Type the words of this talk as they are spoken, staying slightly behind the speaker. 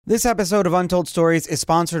This episode of Untold Stories is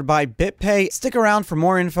sponsored by BitPay. Stick around for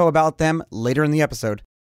more info about them later in the episode.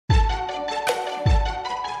 Hey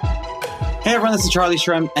everyone, this is Charlie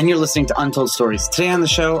Shrem, and you're listening to Untold Stories. Today on the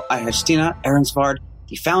show, I have Stina Ehrensvard,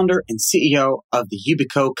 the founder and CEO of the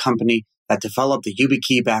Yubico company that developed the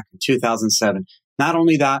YubiKey back in 2007. Not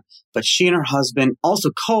only that, but she and her husband also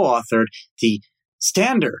co-authored the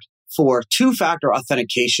standard for two-factor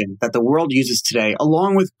authentication that the world uses today,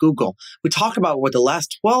 along with Google. We talk about what the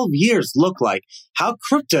last 12 years look like, how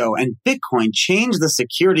crypto and Bitcoin changed the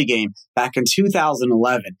security game back in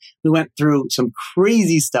 2011. We went through some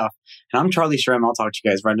crazy stuff. And I'm Charlie Shrem. I'll talk to you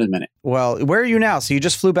guys right in a minute. Well, where are you now? So you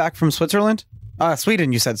just flew back from Switzerland?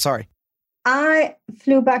 Sweden, you said. Sorry. I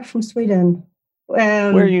flew back from Sweden.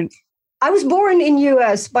 Where are you? I was born in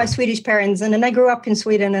US by Swedish parents, and then I grew up in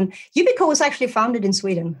Sweden. And Yubico was actually founded in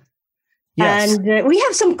Sweden. Yes. And we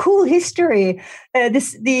have some cool history. My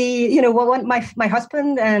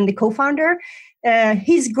husband and the co-founder,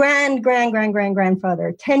 his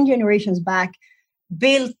grandfather, 10 generations back,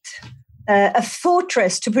 built a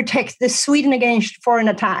fortress to protect the Sweden against foreign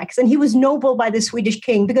attacks. And he was nobled by the Swedish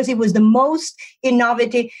king because he was the most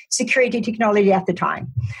innovative security technology at the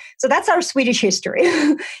time. So that's our Swedish history.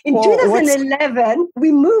 In 2011,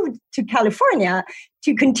 we moved to California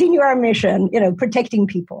to continue our mission, protecting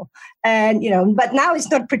people. And, but now it's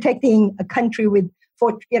not protecting a country with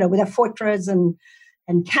a fortress and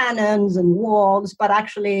cannons and walls, but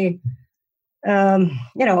actually,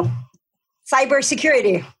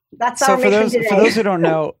 cybersecurity. That's our mission today. For those who don't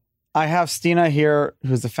know, I have Stina here,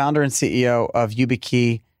 who's the founder and CEO of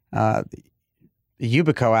YubiKey,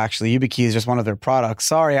 Yubico, actually. YubiKey is just one of their products.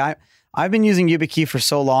 Sorry, I've been using YubiKey for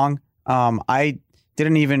so long. I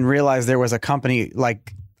didn't even realize there was a company I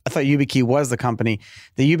thought YubiKey was the company.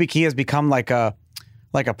 The YubiKey has become like a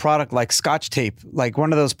product like Scotch tape, like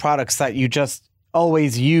one of those products that you just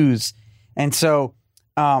always use. And so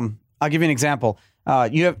I'll give you an example.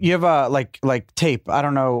 You have like tape. I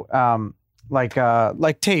don't know,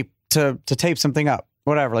 like tape to tape something up,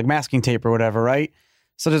 whatever, like masking tape or whatever, right?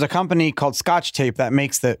 So there's a company called Scotch Tape that's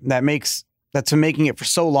been making it for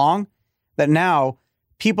so long that now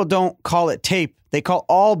people don't call it tape. They call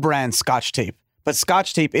all brands Scotch Tape, but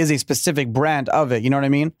Scotch Tape is a specific brand of it. You know what I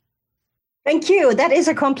mean? Thank you. That is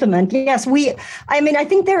a compliment. Yes, I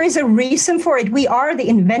think there is a reason for it. We are the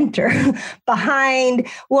inventor behind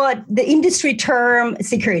what the industry term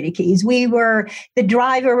security keys. We were the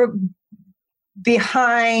driver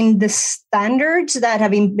behind the standards that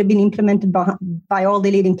have been implemented by all the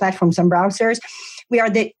leading platforms and browsers. We are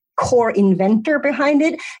the core inventor behind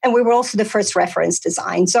it, and we were also the first reference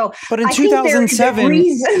design. So, but in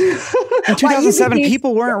 2007,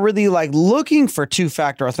 people weren't really looking for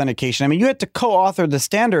two-factor authentication. I mean, you had to co-author the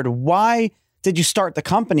standard. Why did you start the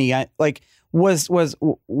company? Was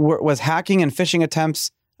hacking and phishing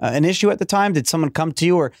attempts an issue at the time? Did someone come to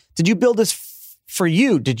you, or did you build this for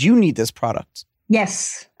you? Did you need this product?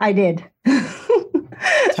 Yes, I did.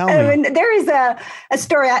 Tell me. I mean, there is a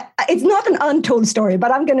story. It's not an untold story,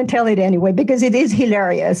 but I'm going to tell it anyway because it is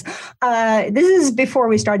hilarious. This is before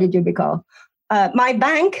we started Yubico. My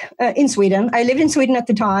bank in Sweden, I lived in Sweden at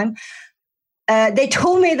the time, they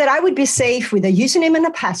told me that I would be safe with a username and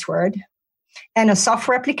a password and a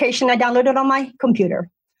software application I downloaded on my computer.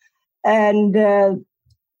 And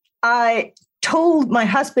I told my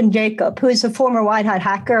husband, Jacob, who is a former white hat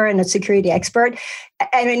hacker and a security expert,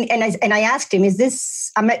 and I asked him,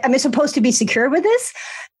 am I supposed to be secure with this?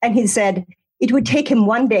 And he said, it would take him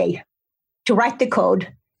one day to write the code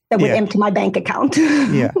that would empty my bank account.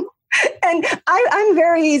 Yeah. And I'm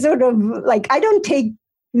very sort of I don't take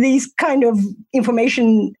these kind of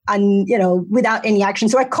information without any action.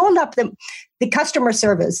 So I called up the customer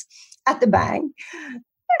service at the bank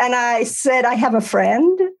and I said, I have a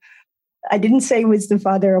friend. I didn't say he was the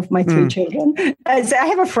father of my three children. I said, I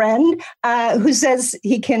have a friend who says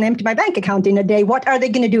he can empty my bank account in a day. What are they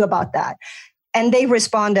going to do about that? And they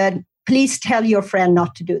responded, please tell your friend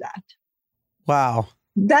not to do that. Wow.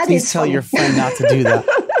 Please tell your friend not to do that.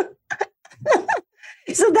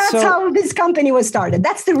 So that's how this company was started.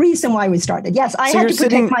 That's the reason why we started. Yes, I had to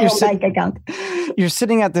protect my own bank account. You're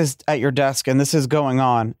sitting at your desk and this is going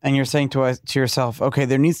on and you're saying to yourself, okay,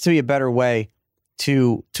 there needs to be a better way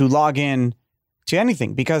to log in to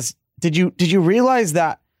anything, because did you realize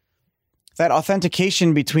that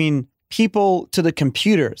authentication between people to the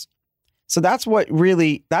computers? So that's kind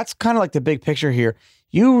of like the big picture here.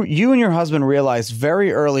 You and your husband realized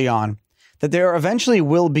very early on that there eventually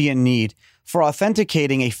will be a need for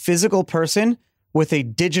authenticating a physical person with a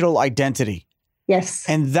digital identity. Yes.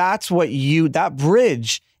 And that's that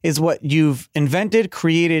bridge is what you've invented,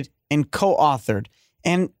 created, and co-authored.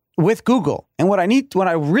 And with Google. And what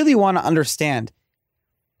I really want to understand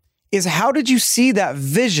is, how did you see that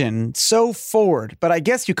vision so forward? But I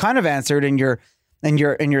guess you kind of answered in your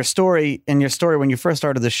story when you first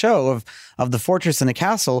started the show of the fortress and the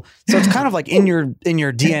castle. So it's kind of like in your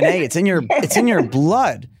DNA. It's in your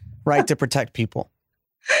blood, right, to protect people.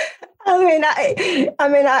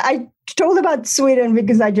 I told about Sweden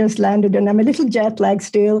because I just landed and I'm a little jet lagged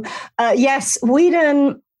still. Yes,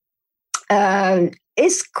 Sweden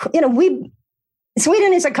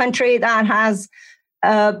Sweden is a country that has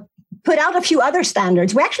put out a few other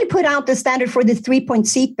standards. We actually put out the standard for the 3-point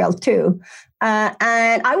seatbelt too.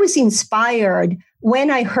 And I was inspired when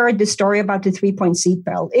I heard the story about the 3-point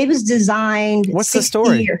seatbelt. It was designed. What's the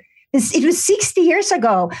story? It was 60 years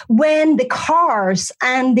ago when the cars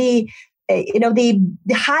and the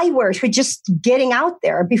highways were just getting out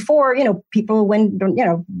there before, people went,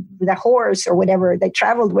 with a horse or whatever they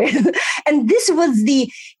traveled with. And this was the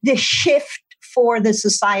shift for the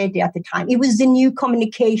society at the time. It was the new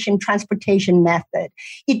communication transportation method.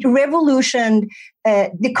 It revolutioned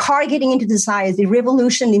the car getting into the society. It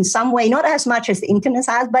revolutioned in some way, not as much as the internet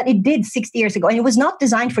has, but it did 60 years ago. And it was not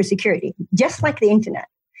designed for security, just like the internet.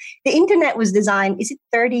 The internet was designed, is it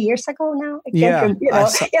 30 years ago now? And,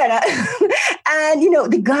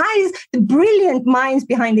 the brilliant minds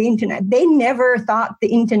behind the internet, they never thought the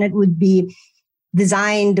internet would be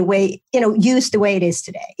designed the way, used the way it is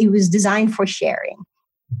today. It was designed for sharing.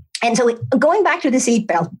 And so going back to the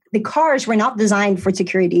seatbelt, the cars were not designed for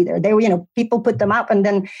security either. They were, people put them up and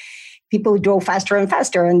then people drove faster and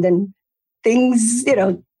faster. And then things,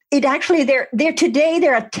 it actually, today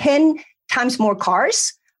there are 10 times more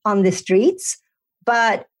cars on the streets,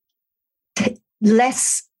 but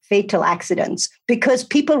less fatal accidents because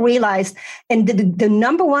people realized, and the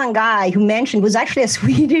number one guy who mentioned was actually a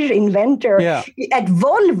Swedish inventor at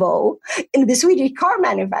Volvo, in the Swedish car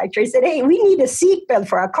manufacturer. He said, hey, we need a seatbelt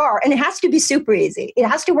for our car, and it has to be super easy. It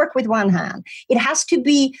has to work with one hand. It has to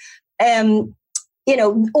be,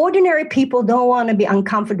 ordinary people don't want to be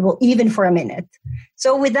uncomfortable even for a minute.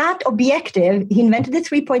 So with that objective, he invented the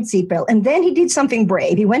 3-point seatbelt, and then he did something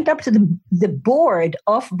brave. He went up to the board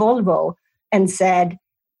of Volvo and said,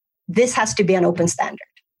 this has to be an open standard.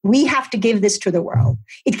 We have to give this to the world.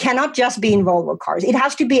 It cannot just be in Volvo cars. It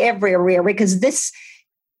has to be everywhere because this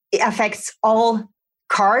affects all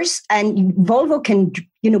cars, and Volvo can,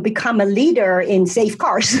 become a leader in safe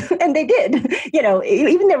cars. And they did,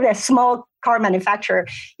 even though they're a small car manufacturer,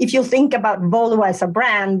 if you think about Volvo as a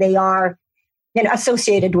brand, they are,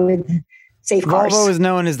 associated with safe cars. Volvo is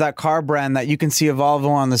known as that car brand that you can see a Volvo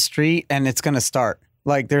on the street and it's going to start.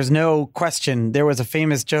 Like, there's no question. There was a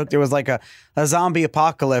famous joke. There was like a zombie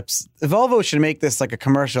apocalypse. Volvo should make this like a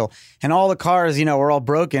commercial. And all the cars, were all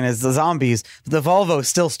broken as the zombies. But the Volvo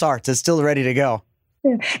still starts. It's still ready to go.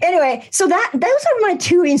 Yeah. Anyway, so those are my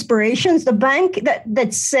two inspirations. The bank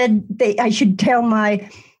that said I should tell my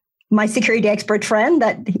security expert friend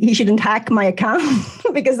that he shouldn't hack my account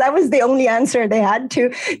because that was the only answer they had to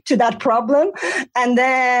that problem. And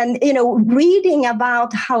then, reading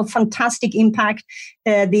about how fantastic impact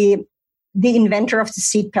the inventor of the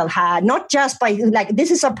seatbelt had, not just by this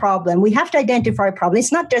is a problem. We have to identify a problem.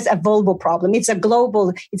 It's not just a Volvo problem. It's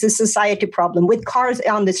a society problem with cars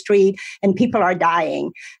on the street and people are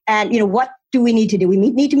dying. And, what do we need to do? We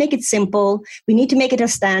need to make it simple. We need to make it a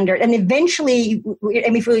standard. And eventually,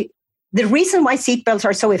 the reason why seatbelts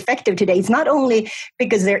are so effective today is not only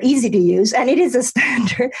because they're easy to use and it is a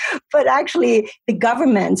standard, but actually the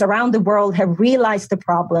governments around the world have realized the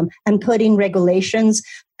problem and put in regulations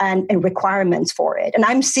and requirements for it. And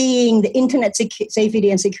I'm seeing the internet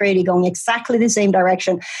safety and security going exactly the same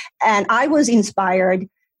direction. And I was inspired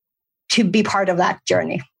to be part of that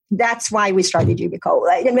journey. That's why we started Yubico.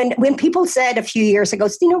 And when people said a few years ago,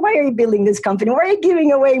 why are you building this company? Why are you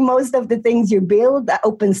giving away most of the things you build, the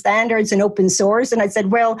open standards and open source? And I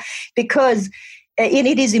said, well, because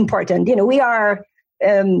it is important. We are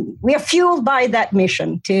fueled by that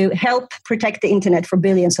mission to help protect the internet for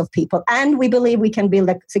billions of people. And we believe we can build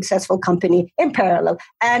a successful company in parallel.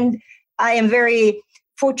 And I am very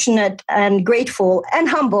fortunate and grateful and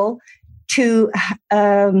humble to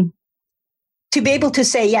be able to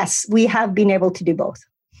say, yes, we have been able to do both.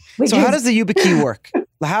 So how does the YubiKey work?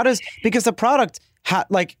 Because the product,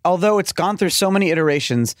 although it's gone through so many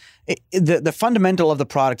iterations, the fundamental of the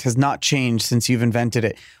product has not changed since you've invented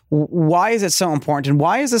it. Why is it so important? And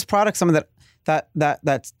why is this product something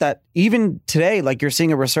that even today, you're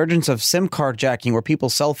seeing a resurgence of SIM card jacking where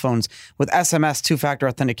people's cell phones with SMS two-factor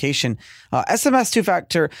authentication, SMS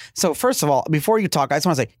two-factor. So first of all, before you talk, I just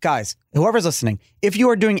want to say, guys, whoever's listening, if you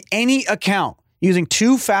are doing any account using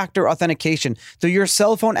two-factor authentication through your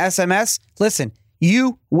cell phone SMS, listen,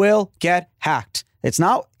 you will get hacked. It's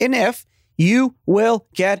not an if, you will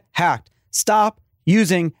get hacked. Stop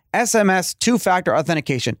using SMS two-factor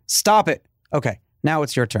authentication. Stop it. Okay, now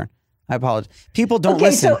it's your turn. I apologize. People don't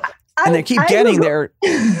listen, and they keep getting their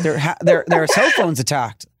cell phones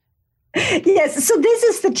attacked. Yes. So this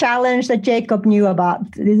is the challenge that Jacob knew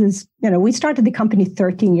about. This is, we started the company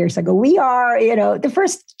 13 years ago. We are, the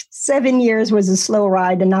first 7 years was a slow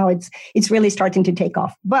ride, and now it's really starting to take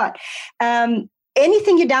off. But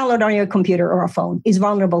anything you download on your computer or a phone is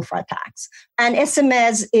vulnerable for attacks. And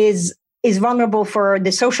SMS is vulnerable for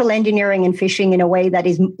the social engineering and phishing in a way that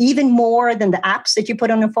is even more than the apps that you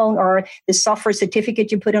put on a phone or the software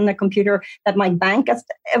certificate you put on the computer that my bank has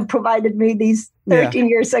provided me these 13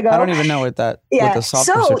 years ago. I don't even know what the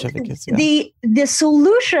software certificates. Yeah. The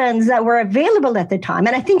solutions that were available at the time,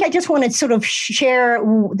 and I think I just want to sort of share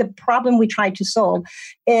the problem we tried to solve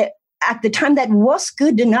at the time that was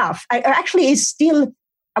good enough. Actually is still,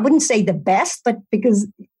 I wouldn't say the best, but because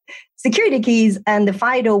security keys and the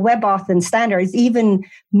FIDO WebAuthn standard is even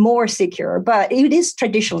more secure, but it is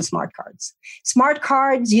traditional smart cards. Smart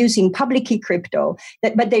cards using public key crypto,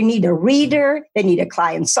 but they need a reader, they need a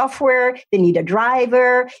client software, they need a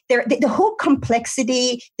driver. The whole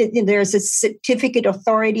complexity, there's a certificate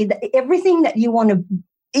authority, everything that you want to,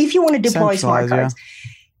 if you want to deploy smart cards. Yeah.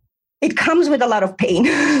 It comes with a lot of pain.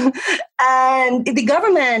 And the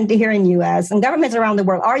government here in US and governments around the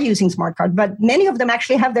world are using smart cards, but many of them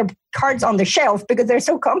actually have their cards on the shelf because they're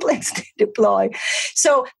so complex to deploy.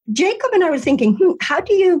 So Jacob and I were thinking, how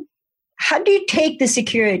do you take the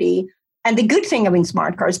security and the good thing of having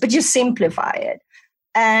smart cards, but just simplify it?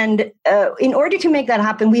 And in order to make that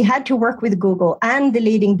happen, we had to work with Google and the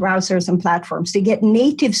leading browsers and platforms to get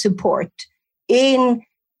native support in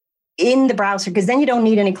the browser, because then you don't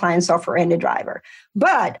need any client software and a driver.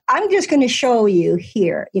 But I'm just going to show you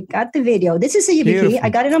here. You got the video. This is a YubiKey. Beautiful. I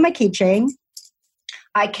got it on my keychain.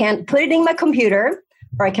 I can put it in my computer,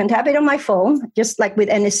 or I can tap it on my phone, just like with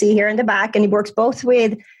NSC here in the back. And it works both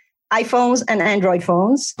with iPhones and Android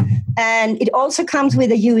phones. And it also comes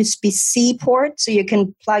with a USB-C port, so you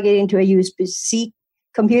can plug it into a USB-C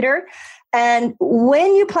computer. And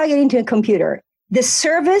when you plug it into a computer, the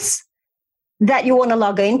service that you want to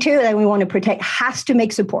log into, that we want to protect, has to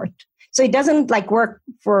make support. So it doesn't work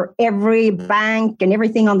for every bank and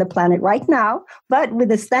everything on the planet right now, but with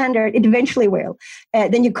the standard, it eventually will.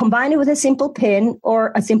 Then you combine it with a simple PIN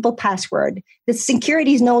or a simple password. The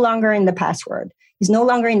security is no longer in the password, it's no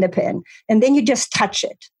longer in the PIN. And then you just touch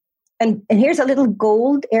it. And here's a little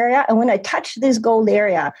gold area. And when I touch this gold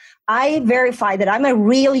area, I verify that I'm a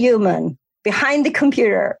real human behind the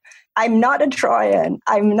computer. I'm not a Trojan.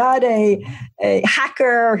 I'm not a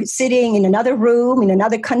hacker sitting in another room, in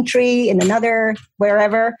another country, in another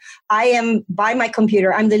wherever. I am by my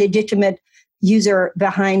computer. I'm the legitimate user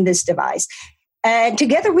behind this device. And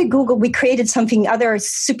together with Google, we created something other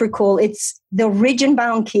super cool. It's the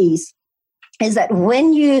region-bound keys. Is that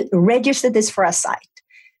when you register this for a site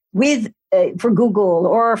with for Google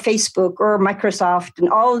or Facebook or Microsoft and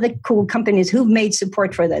all the cool companies who've made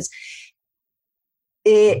support for this,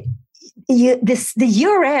 the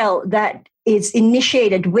URL that is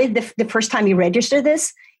initiated with the first time you register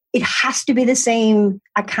this, it has to be the same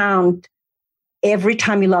account every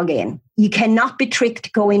time you log in. You cannot be tricked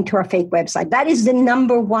to go into a fake website. That is the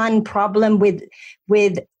number one problem with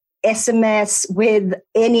SMS, with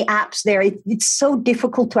any apps there. It's so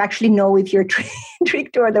difficult to actually know if you're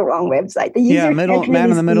tricked or the wrong website. The user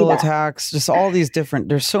man in the middle attacks, just all these different,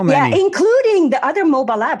 there's so many. Yeah, including the other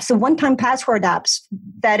mobile apps, the one-time password apps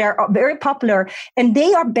that are very popular, and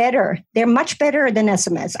they are better. They're much better than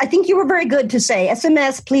SMS. I think you were very good to say,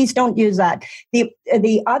 SMS, please don't use that.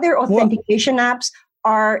 The other authentication apps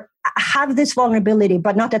have this vulnerability,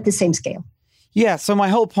 but not at the same scale. Yeah, so my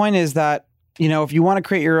whole point is that if you want to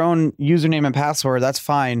create your own username and password, that's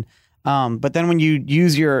fine. But then when you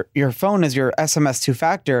use your phone as your SMS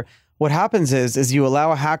two-factor, what happens is you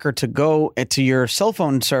allow a hacker to go to your cell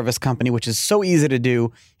phone service company, which is so easy to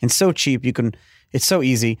do and so cheap. It's so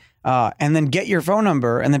easy. And then get your phone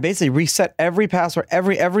number and then basically reset every password,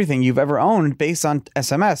 everything you've ever owned based on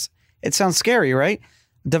SMS. It sounds scary, right?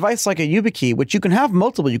 A device like a YubiKey, which you can have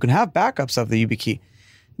multiple, you can have backups of the YubiKey.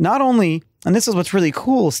 Not only, and this is what's really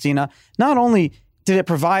cool, Stina, not only did it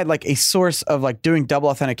provide a source of doing double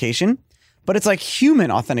authentication, but it's human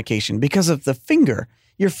authentication because of the finger.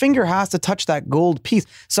 Your finger has to touch that gold piece.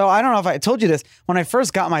 So I don't know if I told you this, when I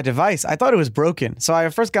first got my device, I thought it was broken. So I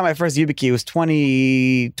first got my first YubiKey, it was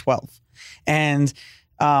 2012. And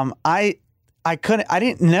I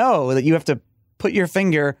didn't know that you have to put your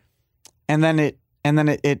finger and then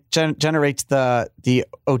it generates the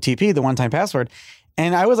OTP, the one-time password.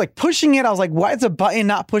 And I was like pushing it. I was like, why is the button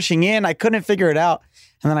not pushing in? I couldn't figure it out.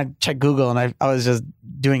 And then I checked Google and I was just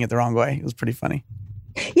doing it the wrong way. It was pretty funny.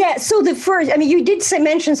 Yeah. So you did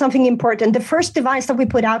mention something important. The first device that we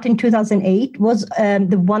put out in 2008 was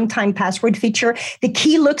the one-time password feature. The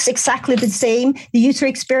key looks exactly the same. The user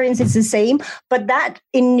experience is the same, but that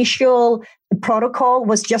initial protocol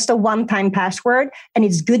was just a one-time password, and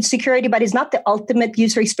it's good security, but it's not the ultimate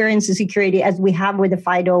user experience and security as we have with the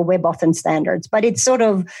FIDO WebAuthn standards. But it's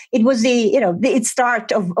it was the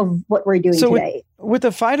start of what we're doing today. With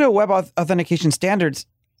the FIDO web authentication standards,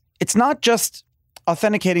 it's not just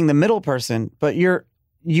authenticating the middle person, but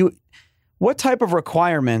what type of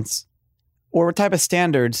requirements or what type of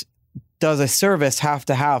standards does a service have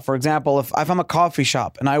to have? For example, if I'm a coffee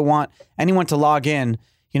shop and I want anyone to log in,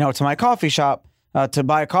 to my coffee shop to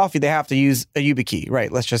buy a coffee, they have to use a YubiKey,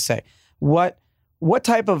 right? Let's just say what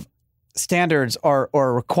type of standards or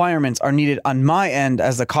requirements are needed on my end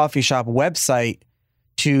as the coffee shop website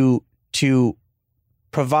to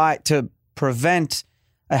prevent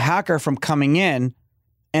a hacker from coming in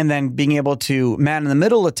and then being able to man in the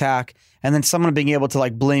middle attack, and then someone being able to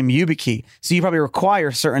blame YubiKey. So you probably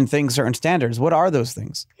require certain things, certain standards. What are those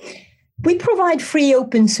things? We provide free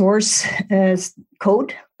open source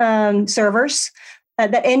code servers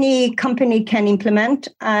that any company can implement.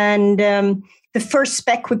 And the first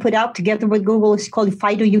spec we put out together with Google is called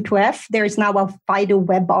FIDO U2F. There is now a FIDO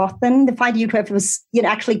WebAuthn. The FIDO U2F was,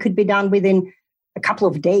 actually could be done within a couple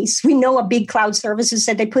of days. We know a big cloud services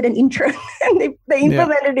said they put an intro and they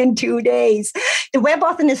implemented in 2 days. The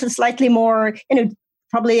WebAuthn is a slightly more,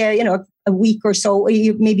 probably a week or so,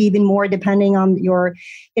 maybe even more, depending on your,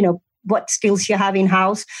 what skills you have in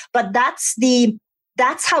house. But that's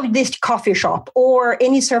how this coffee shop or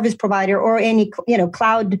any service provider or any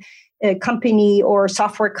cloud company or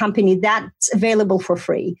software company, that's available for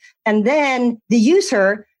free. And then the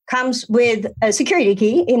user comes with a security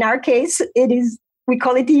key. In our case, we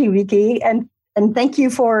call it the YubiKey. And thank you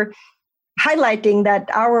for highlighting that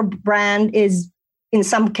our brand is in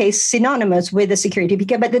some case synonymous with the security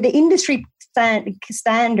key, but the industry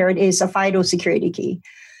standard is a FIDO security key.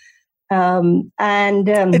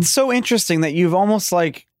 It's so interesting that you've almost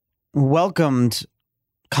welcomed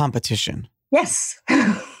competition. Yes.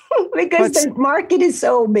 Because the market is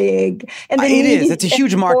so big. And it's a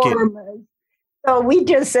huge market. So we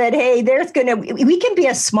just said, hey, we can be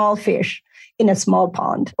a small fish in a small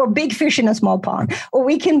pond, or big fish in a small pond, or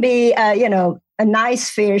we can be, a nice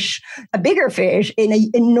fish, a bigger fish in an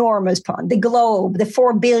enormous pond. The globe, the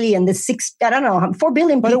 4 billion, 4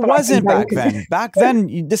 billion people. But it wasn't back then. Back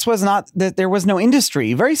then, this was not, there was no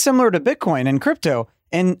industry. Very similar to Bitcoin and crypto.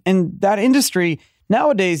 And that industry,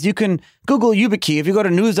 nowadays, you can Google YubiKey. If you go to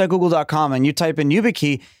news.google.com and you type in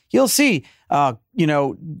YubiKey, you'll see,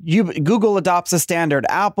 Google adopts a standard.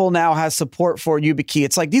 Apple now has support for YubiKey.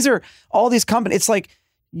 It's these are all these companies. It's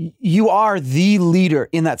you are the leader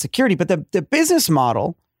in that security, but the business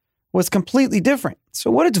model was completely different. So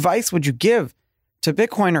what advice would you give to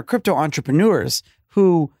Bitcoin or crypto entrepreneurs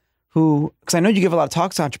who, because I know you give a lot of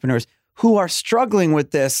talks to entrepreneurs who are struggling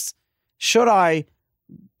with this? Should I,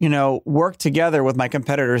 work together with my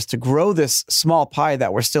competitors to grow this small pie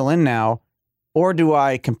that we're still in now? Or do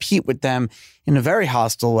I compete with them in a very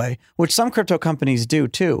hostile way, which some crypto companies do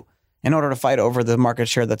too, in order to fight over the market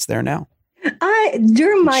share that's there now?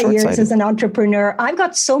 During my years as an entrepreneur, I've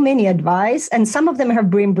got so many advice, and some of them have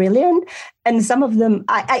been brilliant, and some of them,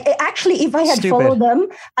 I actually, if I had followed them,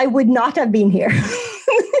 I would not have been here.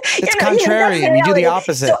 It's contrarian. You do the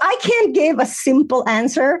opposite. So I can't give a simple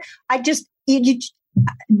answer.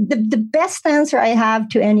 The best answer I have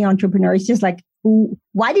to any entrepreneur is just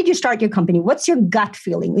why did you start your company? What's your gut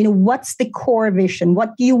feeling? What's the core vision?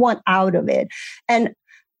 What do you want out of it? And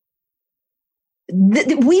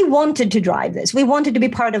we wanted to drive this. We wanted to be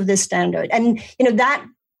part of this standard. And, that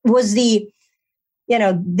was the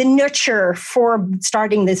nurture for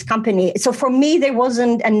starting this company. So for me, there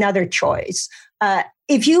wasn't another choice.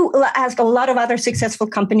 If you ask a lot of other successful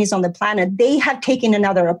companies on the planet, they have taken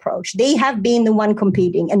another approach. They have been the one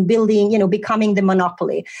competing and building, becoming the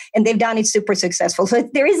monopoly, and they've done it super successful. So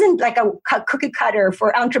there isn't a cookie cutter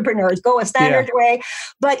for entrepreneurs, go a standard way.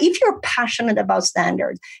 But if you're passionate about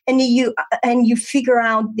standards and you figure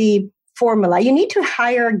out the formula, you need to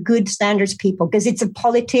hire good standards people, because it's a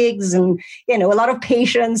politics and a lot of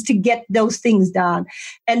patience to get those things done.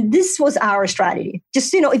 And this was our strategy.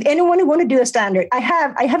 Just if anyone want to do a standard, I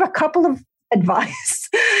have a couple of advice.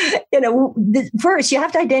 First, you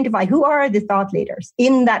have to identify who are the thought leaders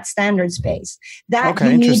in that standard space that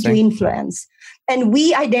you need to influence. And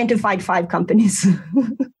we identified 5 companies.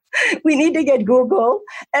 We need to get Google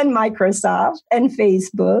and Microsoft and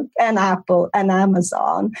Facebook and Apple and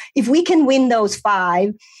Amazon. If we can win those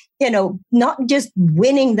 5, not just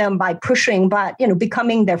winning them by pushing, but,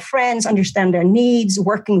 becoming their friends, understand their needs,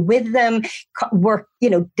 working with them,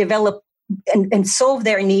 develop and solve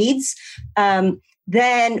their needs,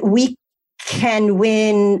 then we can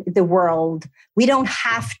win the world. We don't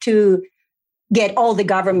have to get all the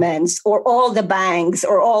governments or all the banks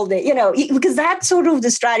or all the, because that's sort of the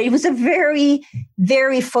strategy. It was a very,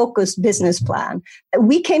 very focused business plan.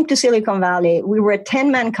 We came to Silicon Valley. We were a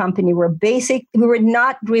 10-man company. We were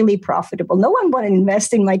not really profitable. No one wanted to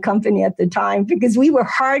invest in my company at the time because we were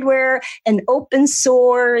hardware and open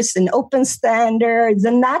source and open standards.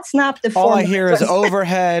 And that's not the all I hear is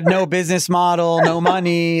overhead, no business model, no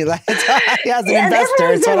money. As an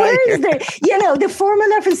investor, it's what I hear. The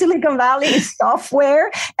formula for Silicon Valley is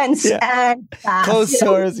software and closed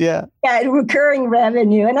source, recurring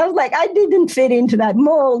revenue. And I was like, I didn't fit into that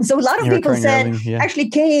mold. So a lot of people said, actually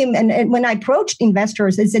came, and when I approached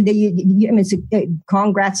investors, they said,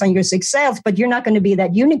 congrats on your success, but you're not going to be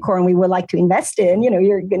that unicorn we would like to invest in.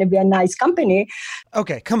 You're going to be a nice company.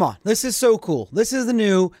 Okay, come on. This is so cool. This is the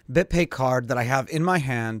new BitPay card that I have in my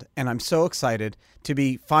hand, and I'm so excited to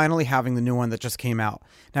be finally having the new one that just came out.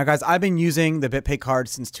 Now, guys, I've been using the BitPay card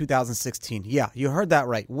since 2016. Yeah, you heard that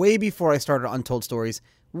right. Way before I started Untold Stories,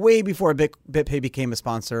 way before BitPay became a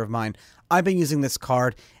sponsor of mine. I've been using this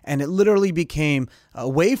card, and it literally became a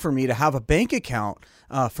way for me to have a bank account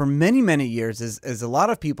for many, many years, as a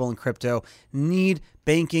lot of people in crypto need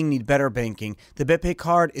better banking. The BitPay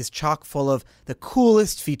card is chock full of the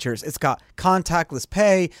coolest features. It's got contactless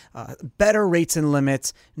pay, better rates and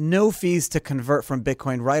limits, no fees to convert from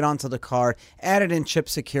Bitcoin right onto the card, added in chip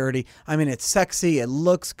security. I mean, it's sexy, it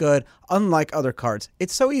looks good, unlike other cards.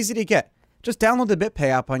 It's so easy to get. Just download the BitPay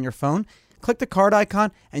app on your phone, click the card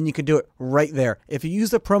icon, and you can do it right there. If you use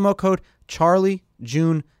the promo code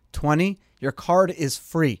CharlieJune20, your card is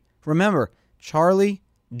free. Remember,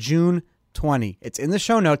 CharlieJune20. It's in the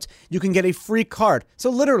show notes. You can get a free card. So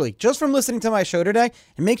literally, just from listening to my show today,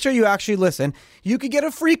 and make sure you actually listen, you could get a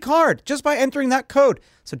free card just by entering that code.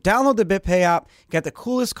 So download the BitPay app, get the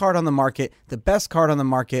coolest card on the market, the best card on the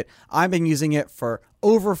market. I've been using it for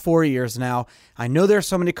over 4 years now. I know there's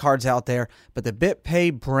so many cards out there, but the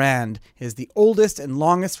BitPay brand is the oldest and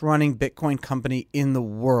longest running Bitcoin company in the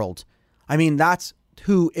world. I mean, that's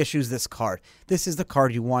who issues this card. This is the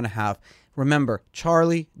card you want to have. Remember,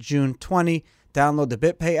 CharlieJune20. Download the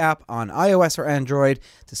BitPay app on iOS or Android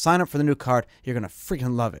to sign up for the new card. You're going to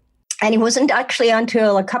freaking love it. And it wasn't actually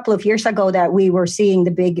until a couple of years ago that we were seeing the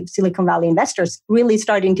big Silicon Valley investors really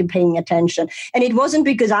starting to paying attention. And it wasn't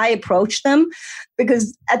because I approached them,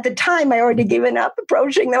 because at the time I already given up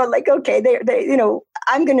approaching them. I was like, okay,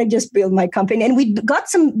 I'm going to just build my company. And we got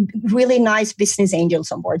some really nice business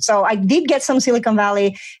angels on board. So I did get some Silicon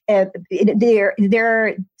Valley. There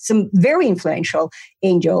are some very influential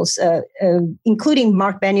angels, including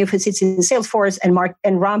Mark Benioff, who sits in Salesforce, and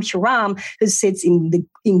Ram Shriram, who sits in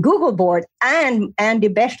Google board, and Andy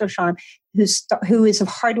Bechtolsheim, who is a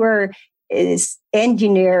hardware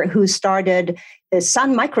engineer who started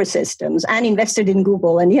Sun Microsystems and invested in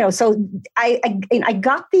Google. And, so I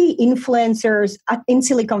got the influencers in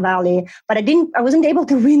Silicon Valley, but I wasn't able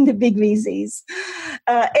to win the big VCs.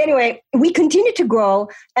 Anyway, we continued to grow.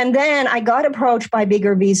 And then I got approached by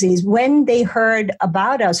bigger VCs when they heard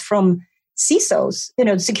about us from CISOs,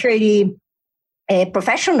 security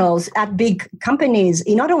professionals at big companies,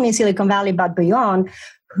 not only in Silicon Valley, but beyond,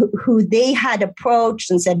 who they had approached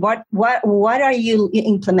and said, what are you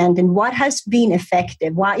implementing? What has been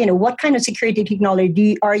effective? What kind of security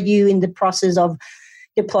technology are you in the process of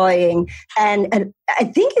deploying? And I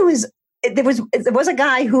think there was a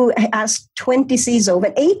guy who asked 20 CISO,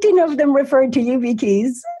 but 18 of them referred to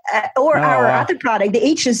YubiKeys our other product, the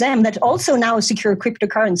HSM, that's also now a secure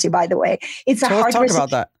cryptocurrency, by the way. It's a hardware. Talk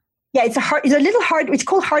about that. Yeah, it's a little hard. It's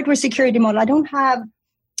called hardware security model.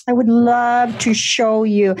 I would love to show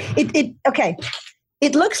you. Okay.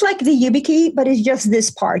 It looks like the YubiKey, but it's just this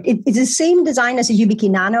part. It's the same design as a YubiKey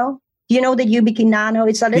Nano. Do you know the YubiKey Nano?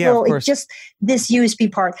 It's it's just this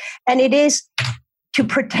USB part. And it is to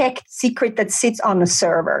protect secret that sits on a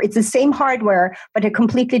server. It's the same hardware, but a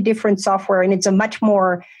completely different software. And it's a much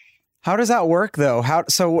more... How does that work though?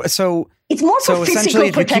 So it's more for physical essentially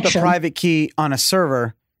if protection. You keep a private key on a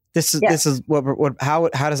server, this is how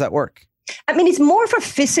does that work? I mean, it's more for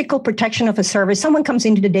physical protection of a server. Someone comes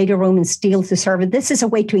into the data room and steals the server. This is a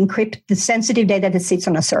way to encrypt the sensitive data that sits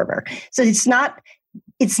on a server. So it's not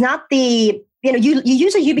the, you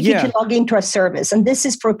use a YubiKey to log into a service, and this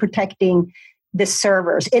is for protecting the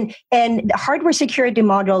servers. And the hardware security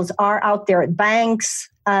models are out there at banks,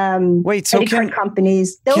 Wait, so credit card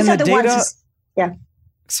companies. Those are the data, ones. Yeah.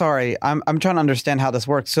 Sorry, I'm trying to understand how this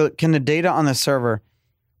works. So can the data on the server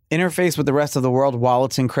interface with the rest of the world while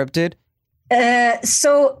it's encrypted?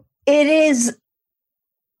 So it is,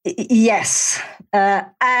 yes.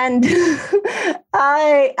 And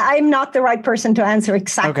I'm not the right person to answer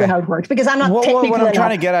exactly how it works because I'm not technical What I'm enough.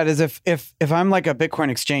 trying to get at is if I'm like a Bitcoin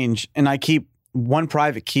exchange and I keep one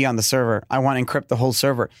private key on the server, I want to encrypt the whole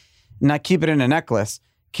server, and I keep it in a necklace.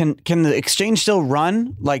 Can the exchange still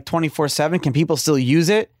run like 24/7? Can people still use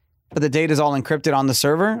it, but the data is all encrypted on the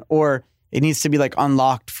server, or it needs to be like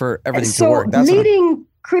unlocked for everything to work? So leading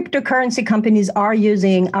cryptocurrency companies are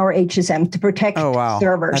using our HSM to protect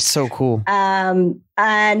servers. That's so cool. And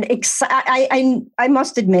I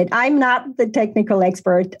must admit, I'm not the technical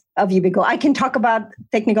expert of Yubico. I can talk about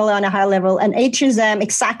technical on a high level, and HSM,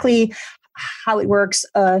 exactly how it works.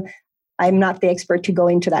 I'm not the expert to go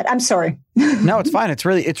into that. I'm sorry. No, it's fine. It's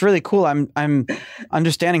really cool. I'm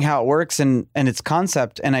understanding how it works and its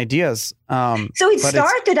concept and ideas. So it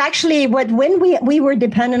started actually when we were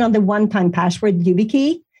dependent on the one-time password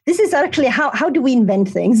YubiKey. This is actually how do we invent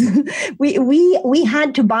things? we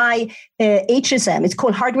had to buy HSM. It's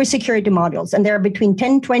called hardware security modules, and they're between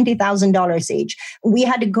 $10,000-$20,000 each. We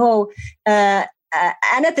had to go, and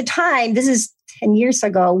at the time, this is 10 years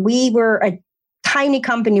ago, we were a tiny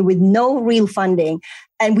company with no real funding,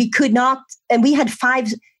 and we could not, and we had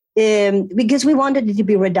 5 because we wanted it to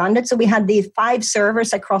be redundant. So we had these 5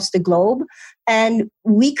 servers across the globe, and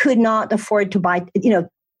we could not afford to buy,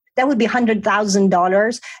 that would be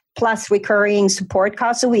 $100,000 plus recurring support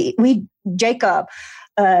costs. So we Jacob,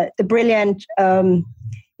 the brilliant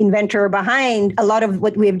inventor behind a lot of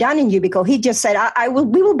what we've done in Yubico, he just said, we'll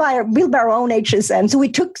build our own HSM. So we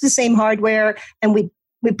took the same hardware and we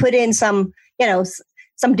put in some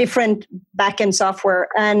different backend software,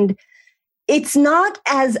 and it's not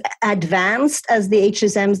as advanced as the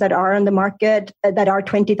HSMs that are on the market that are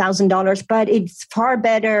 $20,000, but it's far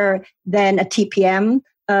better than a TPM.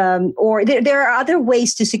 Or there are other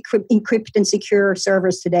ways to encrypt and secure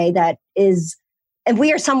servers today that is, and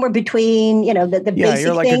we are somewhere between, the basic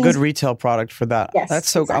you're like things. a good retail product for that. Yes,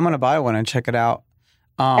 that's so. Exactly. I'm going to buy one and check it out.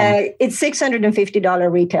 It's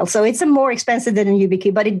 $650 retail, so it's more expensive than a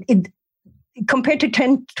YubiKey, but it compared to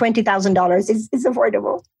 $20,000, it's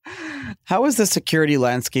affordable. How has the security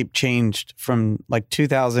landscape changed from like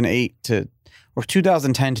 2008 or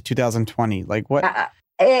 2010 to 2020? Like what?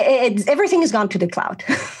 Everything has gone to the cloud.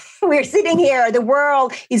 We're sitting here. The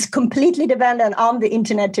world is completely dependent on the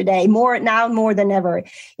internet today, more than ever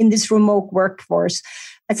in this remote workforce.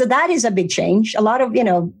 And so that is a big change. A lot of,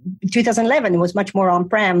 2011 was much more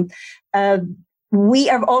on-prem. We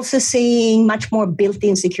are also seeing much more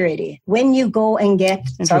built-in security. When you go and get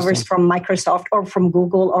servers from Microsoft or from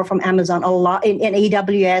Google or from Amazon, a lot in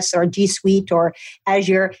AWS or G Suite or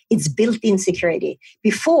Azure, it's built-in security.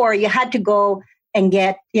 Before, you had to go and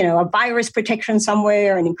get, a virus protection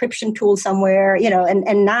somewhere, an encryption tool somewhere,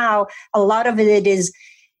 and now a lot of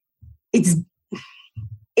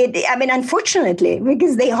unfortunately,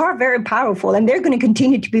 because they are very powerful and they're going to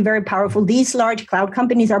continue to be very powerful. These large cloud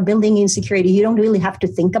companies are building in security. You don't really have to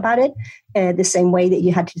think about it the same way that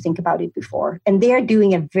you had to think about it before. And they're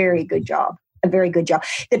doing a very good job.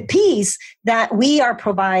 The piece that we are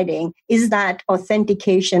providing is that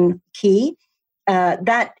authentication key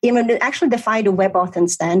that actually the FIDO WebAuthn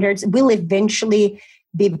standards will eventually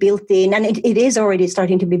be built in, and it is already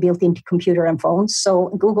starting to be built into computer and phones. So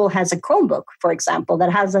Google has a Chromebook, for example,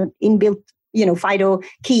 that has an inbuilt, FIDO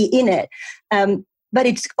key in it. But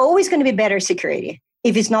it's always going to be better security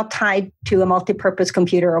if it's not tied to a multi-purpose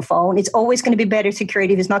computer or phone. It's always going to be better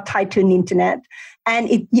security if it's not tied to an internet.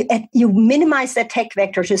 And you minimize that tech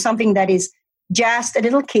vector to something that is just a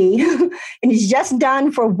little key and it's just done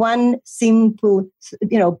for one simple,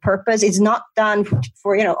 purpose. It's not done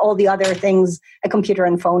for all the other things a computer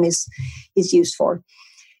and phone is used for.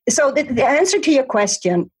 So the answer to your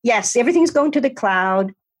question, yes, everything's going to the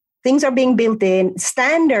cloud. Things are being built in.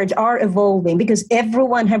 Standards are evolving because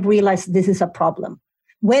everyone have realized this is a problem.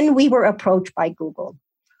 When we were approached by Google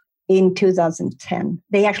in 2010,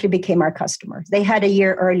 they actually became our customers. They had a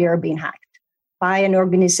year earlier been hacked by an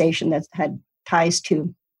organization that had ties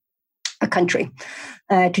to a country,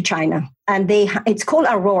 to China, and it's called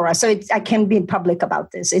Aurora. So I can be public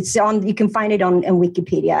about this. It's on. You can find it on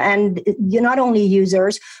Wikipedia, and you're not only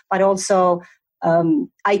users but also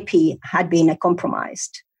IP had been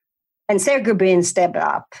compromised. And Sergey Brin stepped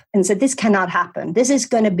up and said, "This cannot happen. This is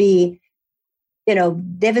going to be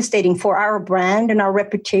devastating for our brand and our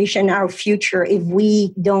reputation, our future, if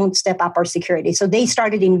we don't step up our security. So they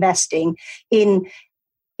started investing in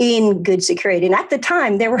good security. And at the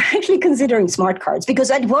time, they were actually considering smart cards because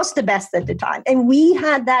it was the best at the time. And we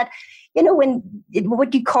had that, what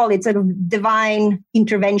do you call it, sort of divine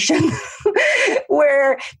intervention,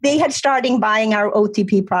 where they had started buying our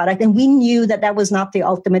OTP product. And we knew that that was not the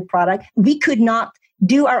ultimate product. We could not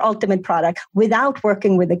do our ultimate product without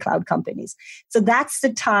working with the cloud companies. So that's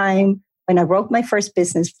the time when I wrote my first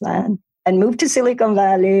business plan and moved to Silicon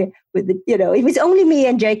Valley with, it was only me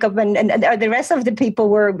and Jacob and the rest of the people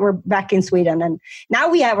were back in Sweden. And now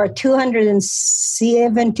we have our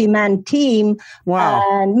 270-man team. Wow.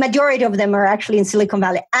 And majority of them are actually in Silicon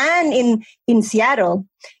Valley and in Seattle.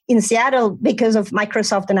 In Seattle because of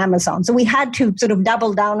Microsoft and Amazon. So we had to sort of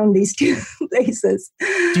double down on these two places.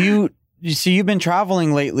 So you've been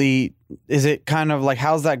traveling lately. Is it kind of like,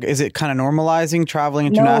 how's that? Is it kind of normalizing traveling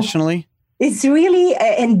internationally? No, it's really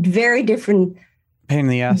and very different. Pain in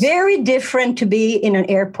the ass. Very different to be in an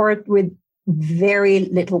airport with very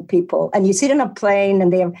little people. And you sit on a plane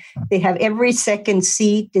and they have every second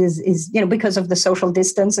seat is because of the social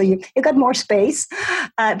distance. So you got more space.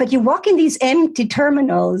 But you walk in these empty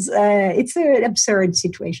terminals. It's an absurd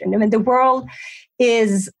situation. I mean, the world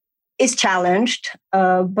is challenged,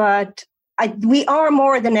 but we are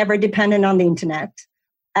more than ever dependent on the internet.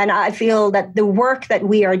 And I feel that the work that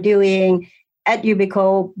we are doing at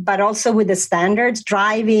Yubico, but also with the standards,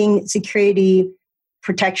 driving security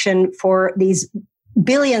protection for these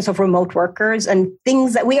billions of remote workers and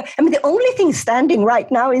things that the only thing standing right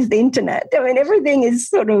now is the internet. I mean, everything is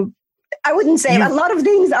sort of, I wouldn't say, a lot of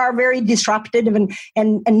things are very disruptive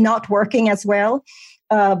and not working as well.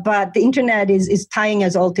 But the internet is tying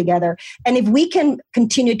us all together. And if we can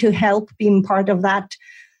continue to help being part of that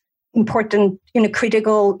important,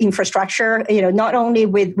 critical infrastructure, not only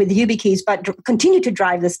with YubiKeys, but continue to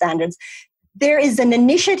drive the standards. There is an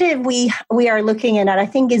initiative we are looking at, I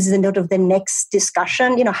think is the note of the next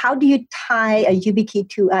discussion. How do you tie a YubiKey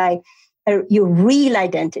to your real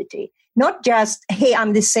identity? Not just, hey,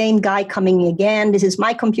 I'm the same guy coming again. This is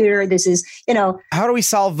my computer. This is, How do we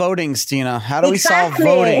solve voting, Stina? How do we solve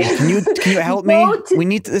voting? Can you help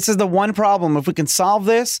me? This is the one problem. If we can solve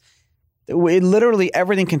this, literally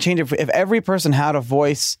everything can change. If every person had a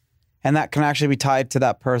voice and that can actually be tied to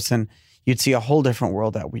that person, you'd see a whole different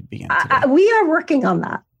world that we'd be in today. We are working on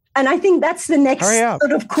that. And I think that's the next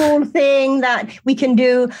sort of cool thing that we can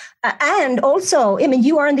do. And also,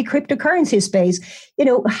 you are in the cryptocurrency space.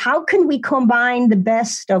 How can we combine the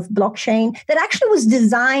best of blockchain that actually was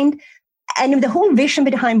designed, and the whole vision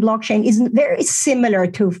behind blockchain is very similar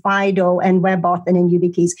to FIDO and WebAuthn and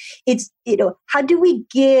YubiKeys. It's, how do we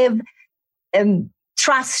give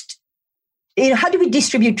trust? How do we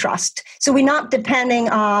distribute trust? So we're not depending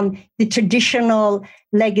on the traditional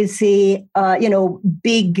legacy,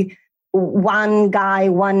 big one guy,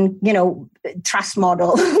 trust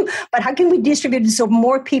model. But how can we distribute it so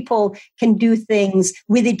more people can do things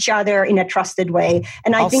with each other in a trusted way?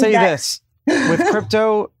 And I'll say this with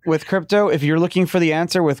crypto, if you're looking for the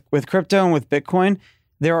answer with crypto and with Bitcoin,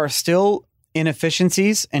 there are still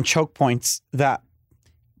inefficiencies and choke points that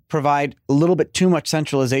provide a little bit too much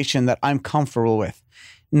centralization that I'm comfortable with.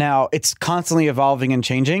 Now, it's constantly evolving and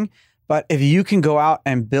changing, but if you can go out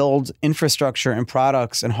and build infrastructure and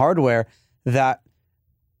products and hardware that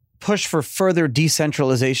push for further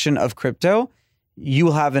decentralization of crypto, you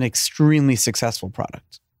will have an extremely successful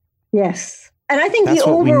product. Yes. And I think the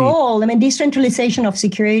overall, decentralization of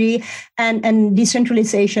security and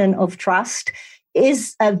decentralization of trust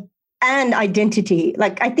is and identity.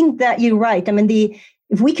 Like, I think that you're right.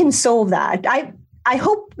 If we can solve that, I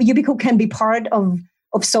hope Yubico can be part of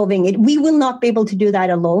solving it. We will not be able to do that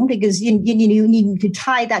alone because you need to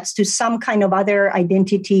tie that to some kind of other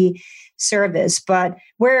identity service. But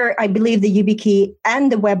where I believe the YubiKey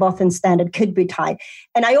and the WebAuthn standard could be tied.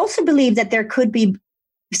 And I also believe that there could be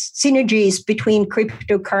synergies between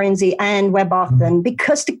cryptocurrency and WebAuthn,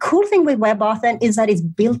 because the cool thing with WebAuthn is that it's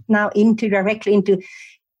built now directly into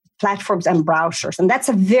platforms and browsers. And that's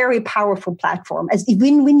a very powerful platform. As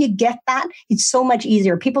when you get that, it's so much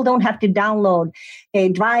easier. People don't have to download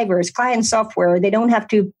drivers, client software. They don't have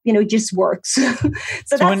to, it just works.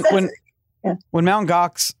 When Mt.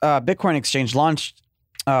 Gox Bitcoin exchange launched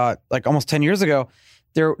like almost 10 years ago,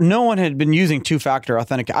 no one had been using two-factor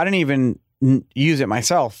authentication. I didn't even use it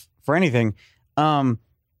myself for anything. And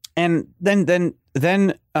then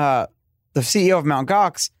the CEO of Mt.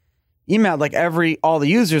 Gox emailed all the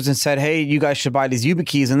users and said, hey, you guys should buy these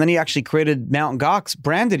YubiKeys. And then he actually created Mt. Gox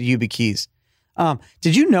branded YubiKeys.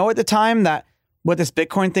 Did you know at the time that what this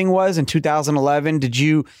Bitcoin thing was in 2011? Did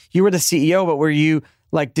you were the CEO, but were you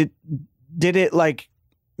like, did it like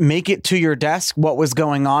make it to your desk what was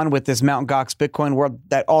going on with this Mt. Gox Bitcoin world,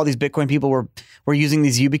 that all these Bitcoin people were using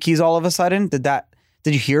these YubiKeys all of a sudden?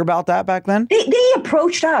 Did you hear about that back then? They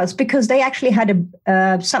approached us because they actually had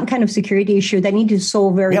some kind of security issue they needed to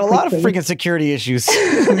solve very quickly. A lot of freaking security issues.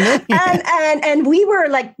 and we were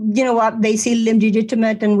like, you know what, they sealed them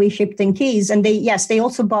legitimate and we shipped them keys. And they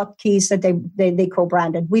also bought keys that they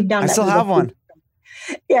co-branded. We've done that. I still have one.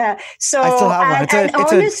 Yeah. So I still have one.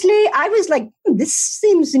 Honestly, I was like, this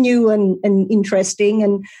seems new and interesting.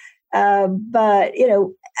 And but you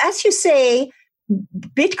know, as you say,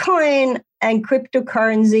 Bitcoin and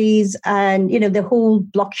cryptocurrencies and, you know, the whole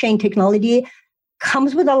blockchain technology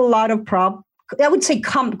comes with a lot of promise.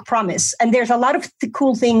 And there's a lot of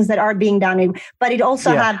cool things that are being done, but it also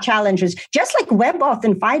have challenges. Just like WebAuth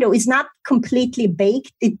and FIDO is not completely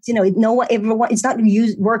baked. It's not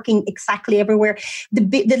working exactly everywhere.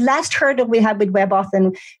 The last hurdle we had with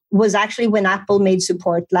WebAuth was actually when Apple made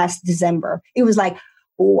support last December. It was like,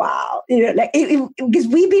 wow, you know, like because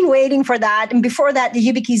we've been waiting for that, and before that, the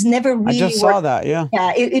YubiKeys never really. I just saw that, yeah.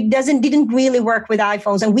 Yeah, it didn't really work with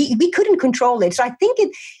iPhones, and we couldn't control it. So I think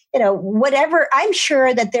whatever. I'm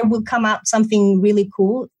sure that there will come out something really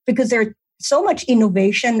cool because there's so much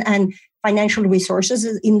innovation and financial resources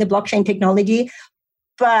in the blockchain technology.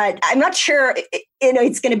 But I'm not sure,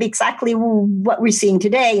 it's going to be exactly what we're seeing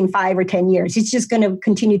today in 5 or 10 years. It's just going to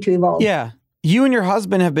continue to evolve. Yeah. You and your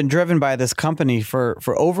husband have been driven by this company for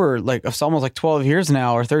over it's almost like 12 years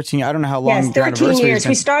now or 13. I don't know how long. Yes, 13 years.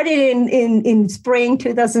 We started in spring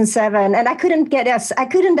 2007, and I couldn't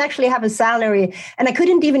actually have a salary, and I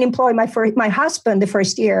couldn't even employ my husband the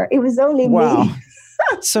first year. It was only me.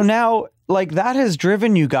 So now, like, that has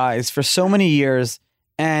driven you guys for so many years,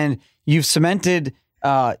 and you've cemented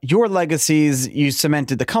your legacies. You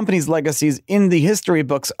cemented the company's legacies in the history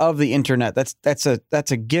books of the internet. That's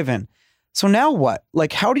a given. So now what?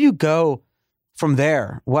 Like, how do you go from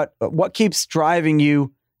there? What keeps driving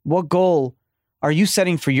you? What goal are you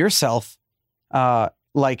setting for yourself,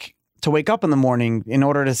 like to wake up in the morning in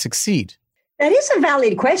order to succeed? That is a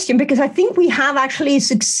valid question, because I think we have actually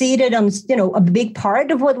succeeded on, a big part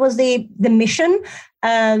of what was the mission.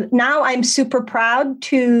 Now I'm super proud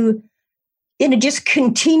to just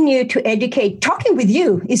continue to educate. Talking with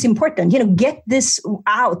you is important. Get this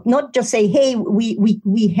out. Not just say, "Hey,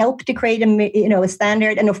 we helped to create a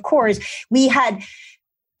standard." And of course, we had,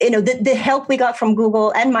 the help we got from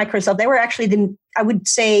Google and Microsoft. They were actually I would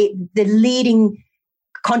say the leading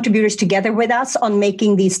contributors together with us on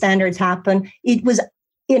making these standards happen. It was,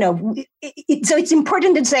 so it's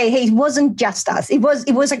important to say, hey, it wasn't just us. It was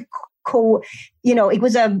a it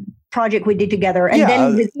was a project we did together, and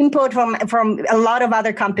then with input from a lot of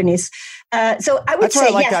other companies. So I would say, that's why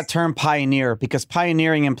I like that term pioneer, because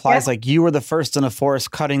pioneering implies like you were the first in a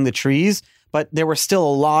forest cutting the trees, but there were still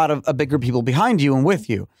a lot of bigger people behind you and with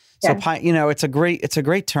you. So it's a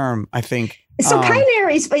great term, I think. So pioneer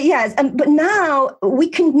is, but now we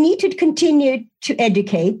need to continue to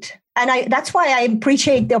educate. And that's why I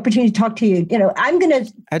appreciate the opportunity to talk to you. I'm going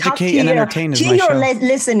to educate and entertain to your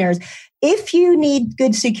listeners. If you need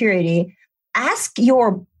good security,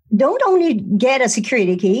 don't only get a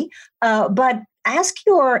security key, but ask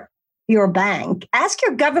your bank, ask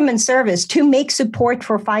your government service to make support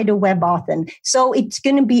for FIDO WebAuthn. So it's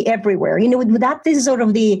going to be everywhere. That is sort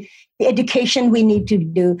of the education we need to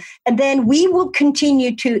do. And then we will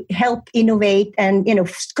continue to help innovate and,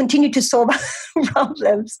 continue to solve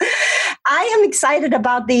problems. I am excited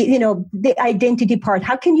about the identity part.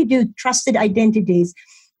 How can you do trusted identities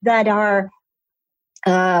that are,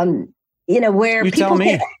 where people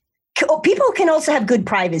can also have good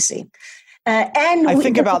privacy. And I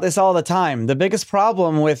think about this all the time. The biggest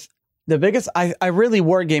problem I really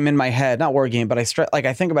war game in my head, not war game, but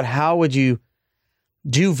I think about how would you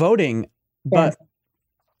do voting, but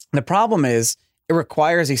the problem is it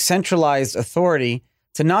requires a centralized authority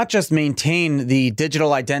to not just maintain the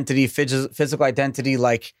digital identity, physical identity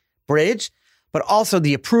like bridge, but also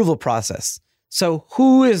the approval process. So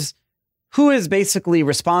who is basically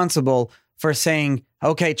responsible for saying,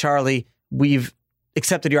 okay, Charlie, we've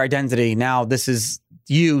accepted your identity. Now this is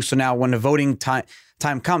you. So now when the voting time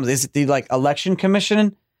comes, is it the election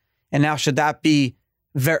commission? And now should that be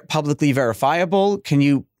publicly verifiable?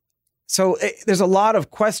 There's a lot of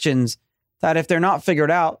questions that if they're not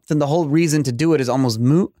figured out, then the whole reason to do it is almost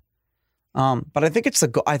moot. But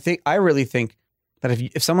I think I really think that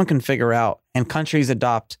if someone can figure out and countries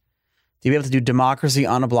adopt to be able to do democracy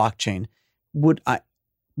on a blockchain,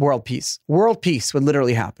 world peace would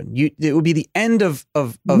literally happen. It would be the end of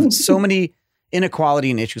so many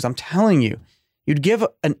inequality and issues. I'm telling you, you'd give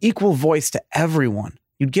an equal voice to everyone.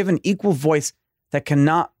 You'd give an equal voice that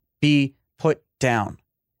cannot be put down.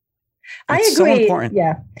 It's I agree. So important.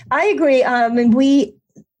 Yeah, I agree.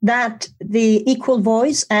 That the equal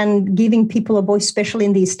voice and giving people a voice, especially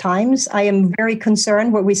in these times, I am very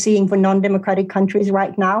concerned what we're seeing for non-democratic countries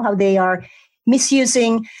right now, how they are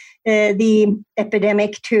misusing the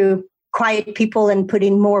epidemic to quiet people and put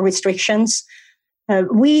in more restrictions.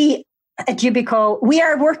 We at Yubico, we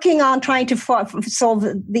are working on trying to solve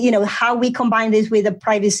how we combine this with a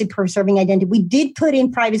privacy-preserving identity. We did put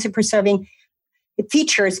in privacy-preserving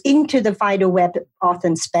features into the FIDO Web Auth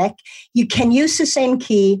and Spec. You can use the same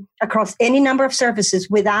key across any number of services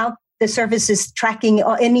without the services tracking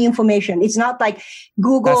any information. It's not like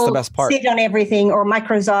Google sit on everything or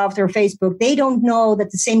Microsoft or Facebook. They don't know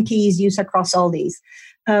that the same key is used across all these.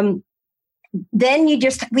 Then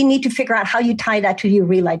we need to figure out how you tie that to your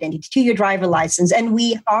real identity, to your driver license. And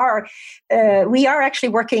we are actually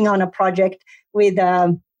working on a project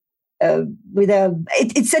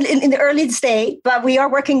it's in the early stage, but we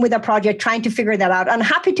are working with a project trying to figure that out. I'm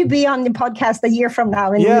happy to be on the podcast a year from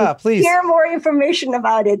now and please hear more information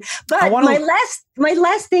about it. But my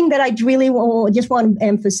last thing that I really just want to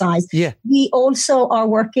emphasize, we also are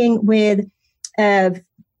working with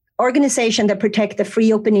organization that protect the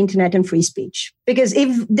free open internet and free speech. Because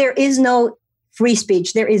if there is no free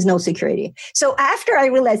speech, there is no security. So after I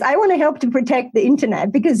realized I want to help to protect the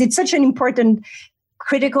internet because it's such an important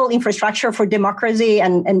critical infrastructure for democracy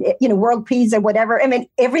and world peace or whatever. I mean,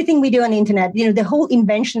 everything we do on the internet, the whole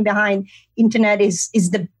invention behind internet is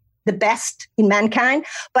the best in mankind.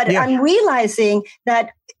 But I'm realizing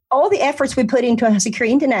that all the efforts we put into a secure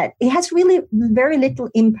internet, it has really very little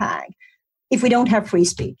impact if we don't have free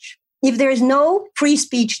speech. If there is no free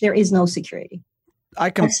speech, there is no security.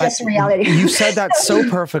 That's reality. You said that so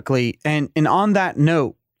perfectly. And on that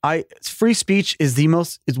note, free speech is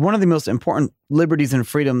one of the most important liberties and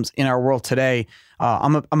freedoms in our world today.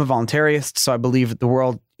 I'm a voluntarist, so I believe the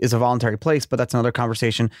world is a voluntary place, but that's another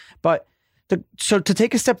conversation. But so to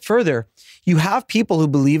take a step further, you have people who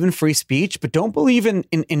believe in free speech, but don't believe in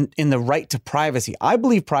the right to privacy. I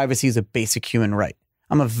believe privacy is a basic human right.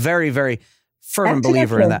 I'm a very, very fervent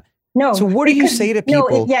believer in that. No. So what do you say to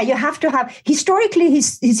people? You have to have, historically,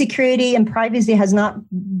 his security and privacy has not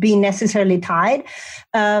been necessarily tied,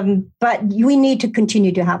 but we need to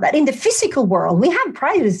continue to have that. In the physical world, we have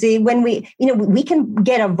privacy when we can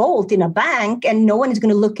get a vault in a bank and no one is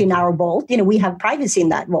going to look in our vault. We have privacy in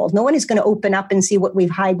that vault. No one is going to open up and see what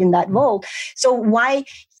we've hid in that vault. So why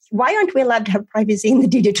aren't we allowed to have privacy in the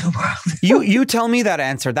digital world? You tell me that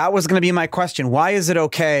answer. That was going to be my question. Why is it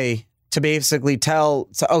okay to basically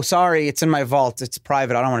sorry, it's in my vault, it's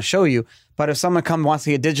private, I don't want to show you. But if someone wants to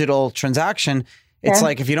see a digital transaction, it's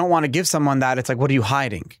like, if you don't want to give someone that, it's like, what are you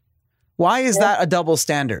hiding? Why is that a double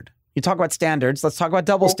standard? You talk about standards, let's talk about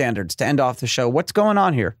double standards to end off the show. What's going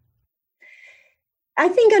on here? I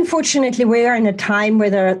think, unfortunately, we are in a time where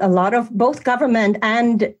there are a lot of both government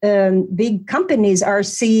and big companies are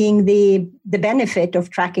seeing the benefit of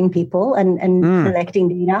tracking people and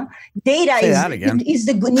collecting data. Data is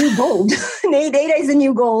the new gold. Data is the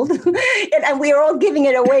new gold. And we are all giving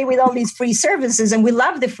it away with all these free services. And we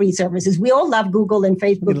love the free services. We all love Google and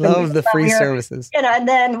Facebook. We love the free services. And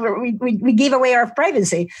then we give away our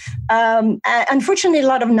privacy. Unfortunately, a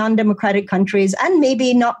lot of non-democratic countries, and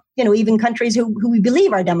maybe not, even countries who we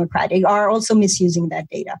believe are democratic, are also misusing that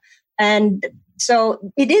data. And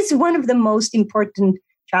so it is one of the most important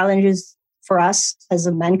challenges for us as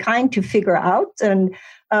a mankind to figure out. And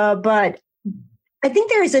but I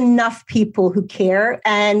think there is enough people who care,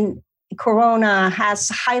 and Corona has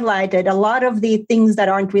highlighted a lot of the things that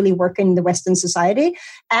aren't really working in the Western society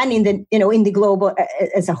and in the global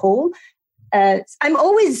as a whole. I'm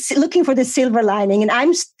always looking for the silver lining, and I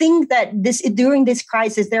think that during this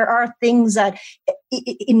crisis, there are things that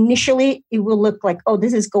initially it will look like, oh,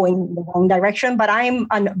 this is going in the wrong direction. But I'm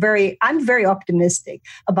very optimistic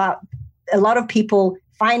about a lot of people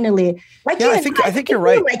finally. I think you're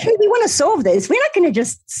right. Like, hey, we want to solve this. We're not going to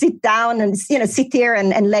just sit down and sit here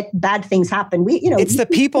and let bad things happen. It's the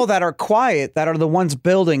people that are quiet that are the ones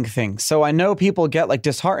building things. So I know people get like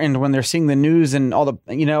disheartened when they're seeing the news and all the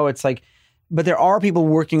it's like. But there are people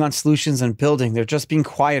working on solutions and building. They're just being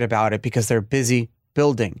quiet about it because they're busy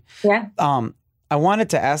building. Yeah. I wanted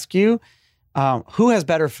to ask you, who has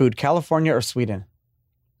better food, California or Sweden?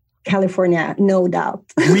 California, no doubt.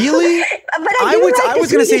 Really? But I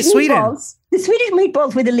was going to say Sweden. Meatballs. The Swedish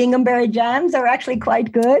meatballs with the lingonberry jams are actually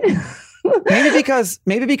quite good.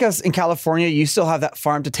 maybe because in California you still have that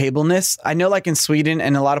farm to tableness. I know, like in Sweden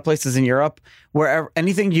and a lot of places in Europe, where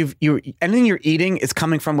anything you're eating is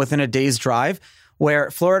coming from within a day's drive.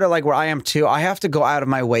 Where Florida, like where I am too, I have to go out of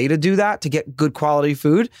my way to do that, to get good quality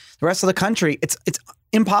food. The rest of the country, it's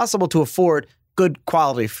impossible to afford good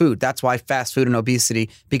quality food. That's why fast food and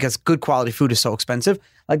obesity, because good quality food is so expensive.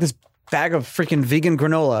 Like this bag of freaking vegan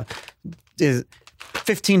granola is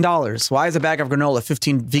 $15. Why is a bag of granola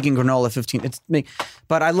vegan granola 15? It's me.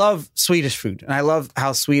 But I love Swedish food, and I love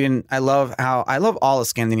how I love all of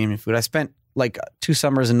Scandinavian food. I spent like 2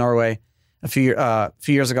 summers in Norway a few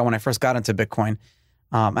years ago when I first got into Bitcoin.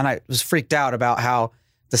 And I was freaked out about how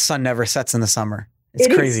the sun never sets in the summer.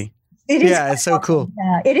 It's crazy. Yeah, it's so cool.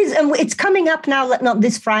 Yeah, it is. And it's coming up now, not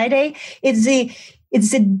this Friday. It's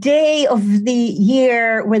the day of the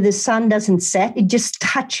year where the sun doesn't set. It just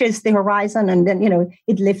touches the horizon and then,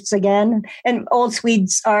 it lifts again. And all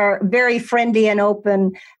Swedes are very friendly and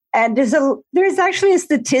open. And there's actually a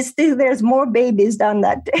statistic. There's more babies done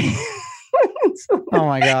that day. Oh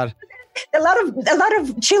my God. A lot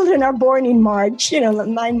of children are born in March,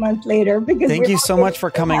 9 months later. Because thank you so much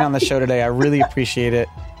for coming on the show today. I really appreciate it,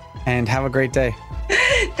 and have a great day.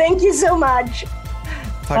 Thank you so much.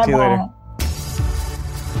 Talk to you later.